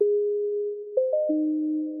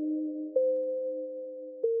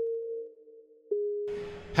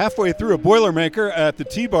halfway through a Boilermaker at the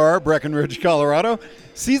T-Bar, Breckenridge, Colorado.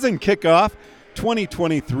 Season kickoff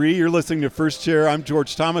 2023. You're listening to First Chair. I'm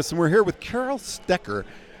George Thomas, and we're here with Carol Stecker,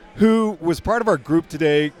 who was part of our group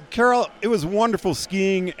today. Carol, it was wonderful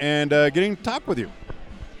skiing and getting to talk with you.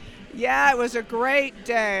 Yeah, it was a great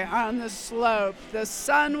day on the slope. The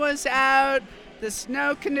sun was out, the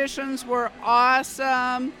snow conditions were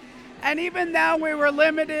awesome, and even though we were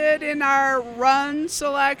limited in our run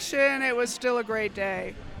selection, it was still a great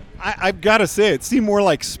day. I've got to say, it seemed more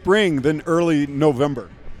like spring than early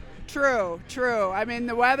November. True. I mean,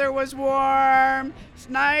 the weather was warm, it's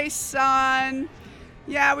nice sun.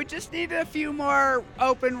 Yeah, we just needed a few more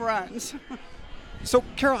open runs. So,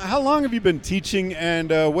 Carol, how long have you been teaching,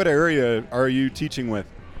 and what area are you teaching with?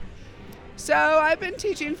 So I've been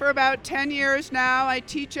teaching for about 10 years now. I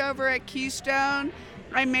teach over at Keystone.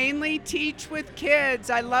 I mainly teach with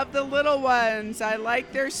kids. I love the little ones. I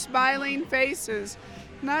like their smiling faces.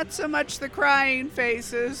 Not so much the crying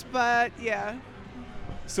faces, but yeah.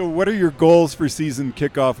 So what are your goals for season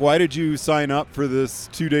kickoff? Why did you sign up for this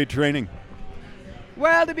 2-day training?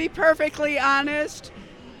 Well, to be perfectly honest,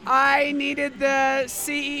 I needed the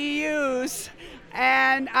CEUs,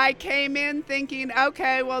 and I came in thinking,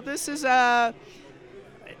 okay, well, this is a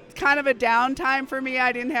kind of a downtime for me.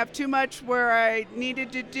 I didn't have too much where I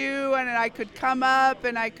needed to do, and I could come up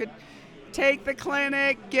and I could take the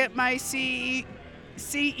clinic, get my CEUs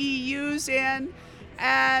in,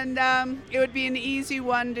 and it would be an easy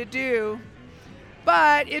one to do.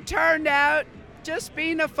 But it turned out just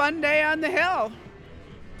being a fun day on the hill.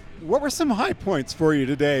 What were some high points for you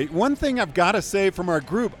today? One thing I've got to say from our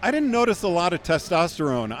group, I didn't notice a lot of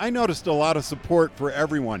testosterone. I noticed a lot of support for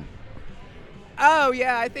everyone. Oh,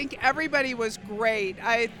 yeah, I think everybody was great.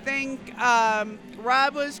 I think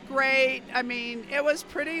Rob was great. I mean, it was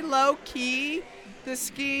pretty low-key. The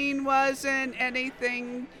skiing wasn't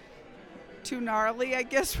anything too gnarly, I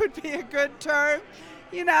guess would be a good term.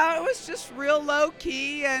 You know, it was just real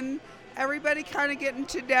low-key, and everybody kind of getting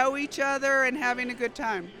to know each other and having a good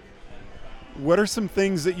time. What are some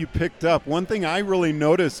things that you picked up? One thing I really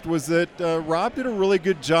noticed was that Rob did a really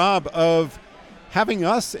good job of having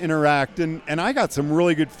us interact, and I got some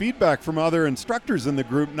really good feedback from other instructors in the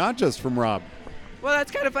group, not just from Rob. Well,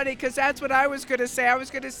 that's kind of funny because that's what I was going to say. I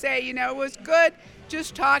was going to say, you know, it was good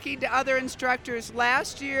just talking to other instructors.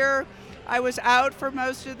 Last year, I was out for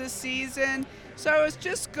most of the season, so it was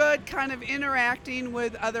just good kind of interacting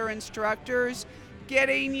with other instructors,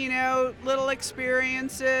 getting, you know, little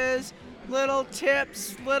experiences, little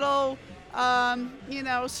tips, little, you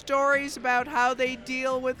know, stories about how they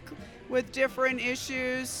deal with different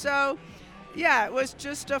issues. So, yeah, it was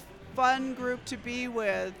just a fun group to be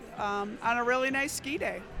with on a really nice ski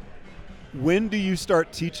day. When do you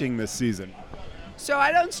start teaching this season? So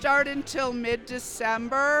I don't start until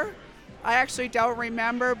mid-December. I actually don't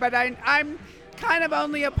remember, but I'm kind of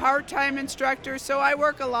only a part-time instructor, so I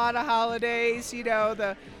work a lot of holidays, you know,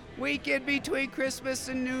 the weekend between Christmas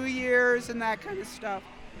and New Year's and that kind of stuff.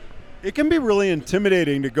 It can be really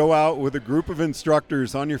intimidating to go out with a group of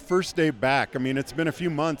instructors on your first day back. I mean, it's been a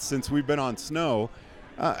few months since we've been on snow.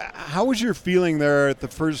 How was your feeling there at the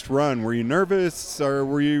first run? Were you nervous, or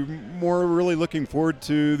were you more really looking forward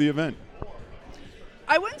to the event?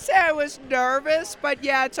 I wouldn't say I was nervous, but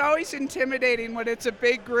yeah, it's always intimidating when it's a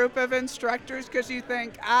big group of instructors because you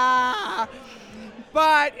think,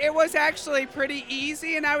 But it was actually pretty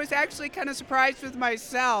easy, and I was actually kind of surprised with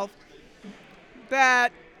myself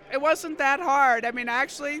that it wasn't that hard. I mean, I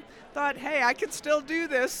actually thought, hey, I could still do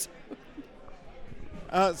this.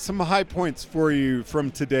 Some high points for you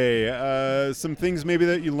from today. Some things maybe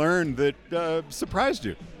that you learned that surprised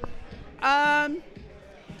you. I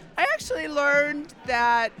actually learned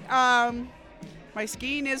that my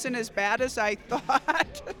skiing isn't as bad as I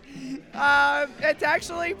thought. It's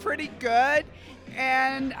actually pretty good.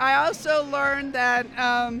 And I also learned that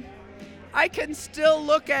I can still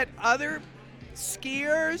look at other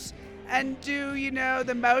skiers and do, you know,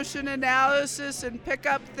 the motion analysis and pick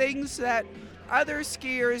up things that other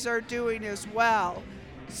skiers are doing as well.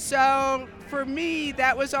 So for me,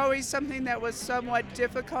 that was always something that was somewhat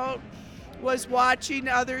difficult, was watching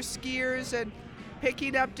other skiers and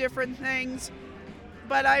picking up different things.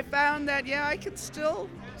 But I found that, yeah, I could still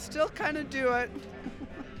kind of do it.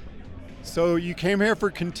 So you came here for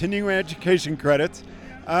continuing education credits,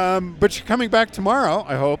 but you're coming back tomorrow,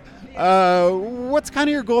 I hope. What's kind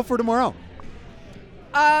of your goal for tomorrow?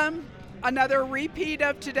 Another repeat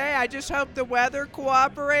of today. I just hope the weather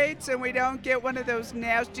cooperates and we don't get one of those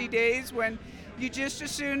nasty days when you just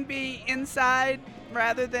as soon be inside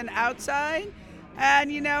rather than outside.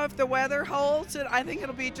 And, you know, if the weather holds, I think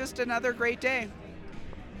it'll be just another great day.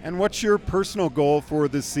 And what's your personal goal for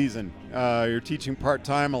this season? You're teaching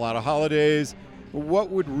part-time, a lot of holidays. What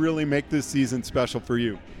would really make this season special for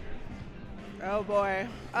you? Oh boy.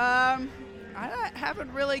 I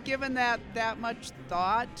haven't really given that much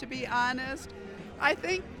thought, to be honest. I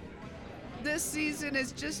think this season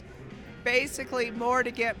is just basically more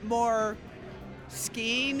to get more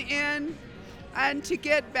skiing in and to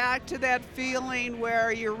get back to that feeling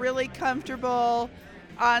where you're really comfortable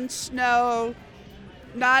on snow,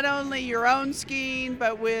 not only your own skiing,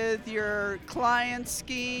 but with your clients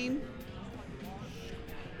skiing.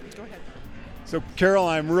 Go ahead. So, Carol,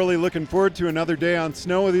 I'm really looking forward to another day on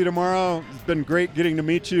snow with you tomorrow. It's been great getting to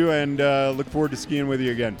meet you, and look forward to skiing with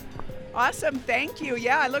you again. Awesome. Thank you.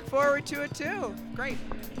 Yeah, I look forward to it too. Great.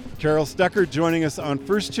 Carol Stecker joining us on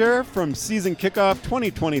First Chair from Season Kickoff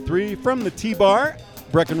 2023 from the T-Bar,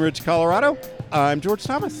 Breckenridge, Colorado. I'm George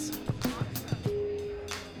Thomas.